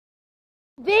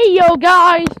video,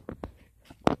 guys.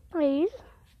 Please.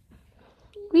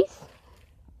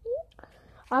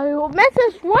 I will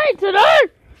message right today.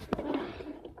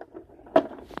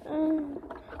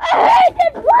 I hate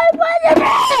this one by the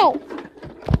mail.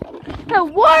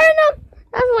 I'm warning them.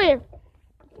 That's weird.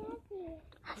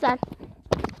 How's that?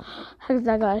 How's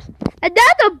that, guys? And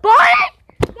that's a bunny?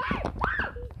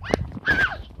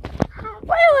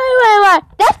 Wait.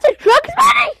 That's the Trix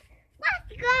Bunny?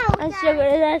 Let's go.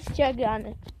 That's sugar on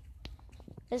it.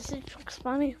 Is the Trix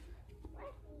Bunny?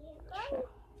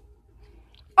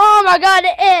 Oh my God,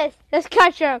 it is. Let's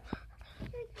catch him.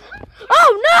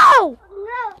 Oh no!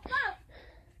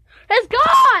 It's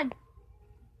gone!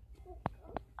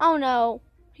 Oh no,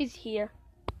 he's here.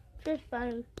 Trix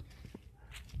Bunny.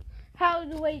 How's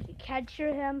the way to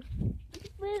capture him?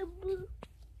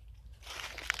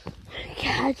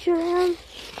 Capture him?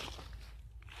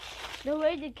 The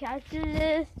way to capture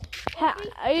this?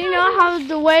 You know how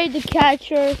the way to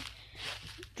capture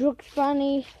Trix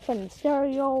Bunny from the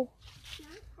cereal?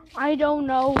 I don't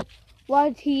know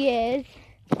what he is.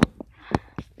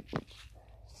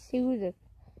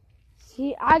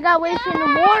 See, I got wait in the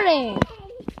morning.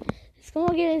 It's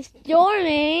gonna get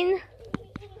storming.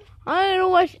 I don't know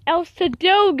what else to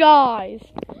do, guys.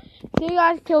 See you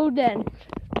guys till then.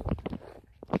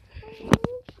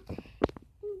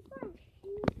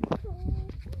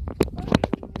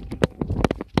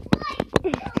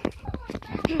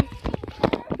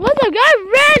 What's up, guys?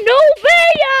 Brand new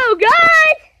video,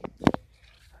 guys.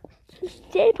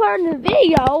 Stay part of the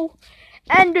video,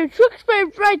 and the Trix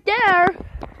Bunny right there.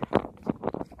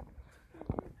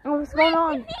 Oh, what's going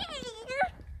on?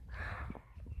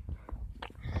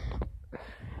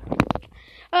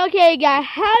 Okay, guys,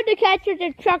 how to capture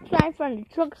the Trix Bunny from the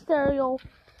Trix cereal?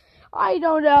 I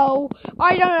don't know.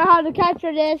 I don't know how to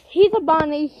capture this. He's a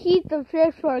bunny. He's the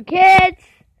fish for kids,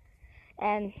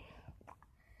 and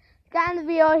got in the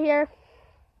video here.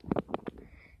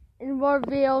 And more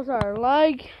videos are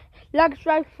like,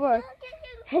 subscribe for,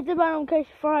 hit the button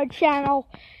notification for our channel,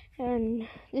 and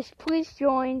just please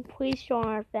join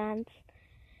our fans.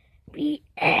 Be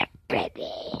epic.